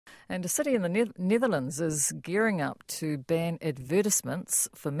And a city in the Netherlands is gearing up to ban advertisements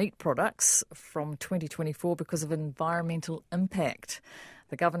for meat products from 2024 because of environmental impact.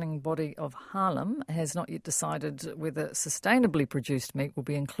 The governing body of Haarlem has not yet decided whether sustainably produced meat will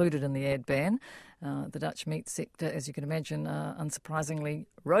be included in the ad ban. The Dutch meat sector, as you can imagine, unsurprisingly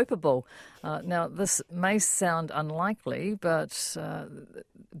ropeable. Now, this may sound unlikely, but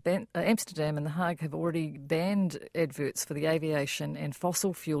Amsterdam and The Hague have already banned adverts for the aviation and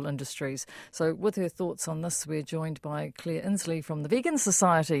fossil fuel industries. So with her thoughts on this, we're joined by Claire Insley from the Vegan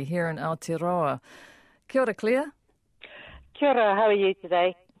Society here in Aotearoa. Kia ora, Claire. Kia ora, how are you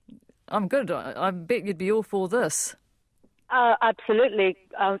today? I'm good. I bet you'd be all for this. Absolutely.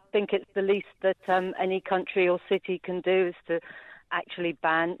 I think it's the least that any country or city can do is to actually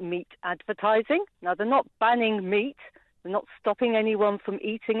ban meat advertising. Now, they're not banning meat. They're not stopping anyone from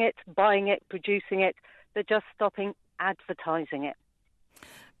eating it, buying it, producing it. They're just stopping advertising it.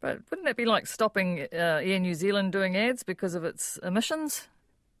 But wouldn't it be like stopping Air New Zealand doing ads because of its emissions?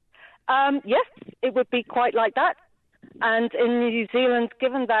 Yes, it would be quite like that. And in New Zealand,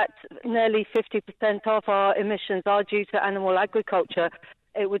 given that nearly 50% of our emissions are due to animal agriculture,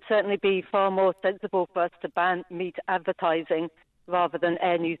 it would certainly be far more sensible for us to ban meat advertising rather than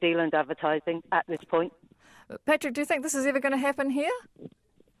Air New Zealand advertising at this point. Pattrick, do you think this is ever going to happen here?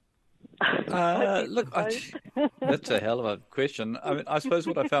 Look, that's a hell of a question. I mean, I suppose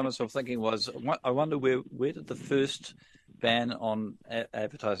what I found myself thinking was, I wonder where did the first ban on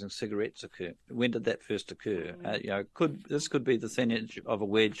advertising cigarettes occur? When did that first occur? This could be the thin edge of a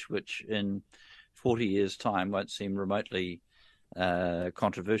wedge, which in 40 years' time won't seem remotely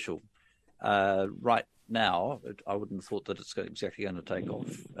controversial. Right now, I wouldn't have thought that it's exactly going to take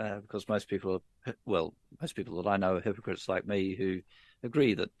off because most people that I know are hypocrites like me who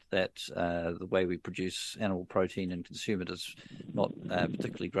agree that the way we produce animal protein and consume it is not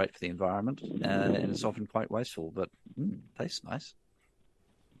particularly great for the environment, and it's often quite wasteful, but tastes nice.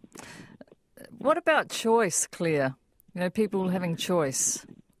 What about choice, Claire? People having choice.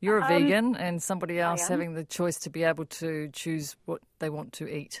 You're a vegan and somebody else having the choice to be able to choose what they want to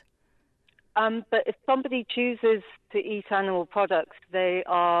eat. But if somebody chooses to eat animal products, they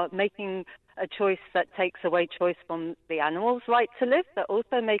are making a choice that takes away choice from the animal's right to live. They're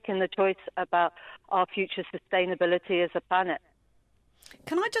also making the choice about our future sustainability as a planet.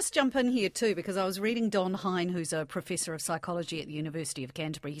 Can I just jump in here too, because I was reading Don Hine, who's a professor of psychology at the University of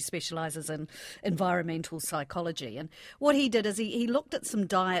Canterbury. He specialises in environmental psychology, and what he did is he looked at some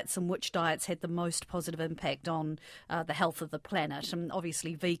diets and which diets had the most positive impact on the health of the planet, and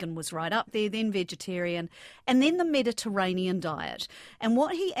obviously vegan was right up there, then vegetarian, and then the Mediterranean diet. And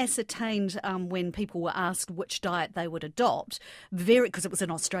what he ascertained when people were asked which diet they would adopt, because it was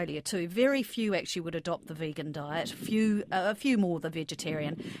in Australia too, very few actually would adopt the vegan diet, a few more the vegetarian,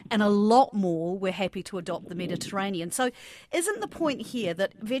 and a lot more were happy to adopt the Mediterranean. So isn't the point here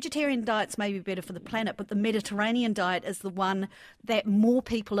that vegetarian diets may be better for the planet, but the Mediterranean diet is the one that more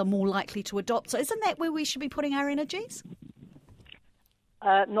people are more likely to adopt? So isn't that where we should be putting our energies?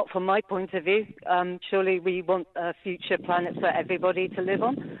 Not from my point of view. Surely we want a future planet for everybody to live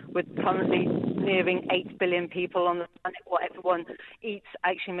on. With currently nearing 8 billion people on the planet, what everyone eats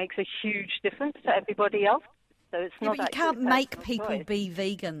actually makes a huge difference to everybody else. So it's not. But you can't make people be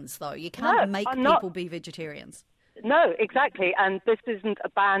vegans, though. You can't make people be vegetarians. No, exactly. And this isn't a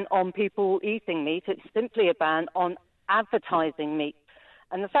ban on people eating meat. It's simply a ban on advertising meat.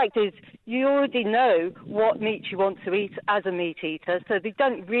 And the fact is, you already know what meat you want to eat as a meat eater, so they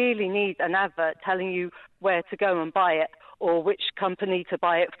don't really need an advert telling you where to go and buy it or which company to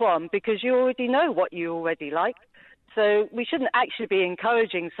buy it from, because you already know what you already like. So we shouldn't actually be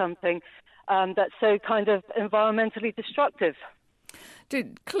encouraging something that's so kind of environmentally destructive.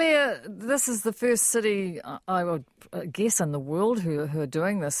 Claire, this is the first city, I would guess, in the world who are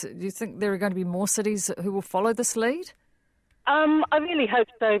doing this. Do you think there are going to be more cities who will follow this lead? I really hope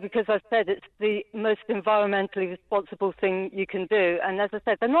so, because I've said it's the most environmentally responsible thing you can do. And as I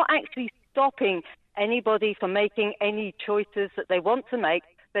said, they're not actually stopping anybody from making any choices that they want to make.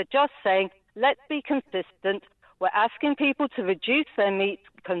 They're just saying, let's be consistent. We're asking people to reduce their meat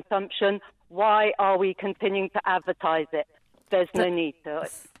consumption. Why are we continuing to advertise it? There's no need to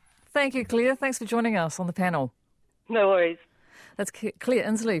it. Thank you, Claire. Thanks for joining us on the panel. No worries. That's Claire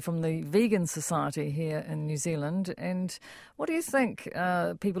Insley from the Vegan Society here in New Zealand. And what do you think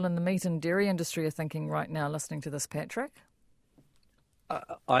people in the meat and dairy industry are thinking right now listening to this, Pattrick?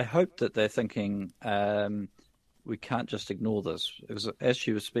 I hope that they're thinking we can't just ignore this. Because as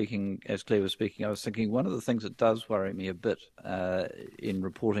Claire was speaking, I was thinking one of the things that does worry me a bit in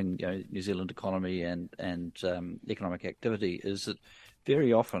reporting New Zealand economy and economic activity is that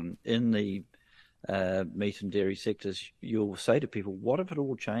very often in the meat and dairy sectors, you'll say to people, "What if it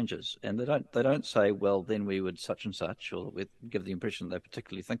all changes?" And they don't say, "Well, then we would such and such," or give the impression they're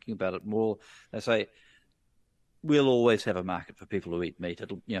particularly thinking about it more. They say, "We'll always have a market for people who eat meat.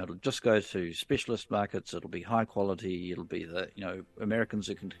 It'll just go to specialist markets. It'll be high quality. It'll be the Americans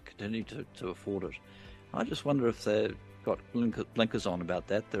who can continue to afford it." I just wonder if they've got blinkers on about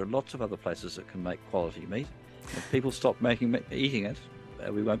that. There are lots of other places that can make quality meat. If people stop eating it,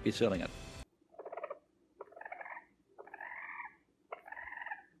 we won't be selling it.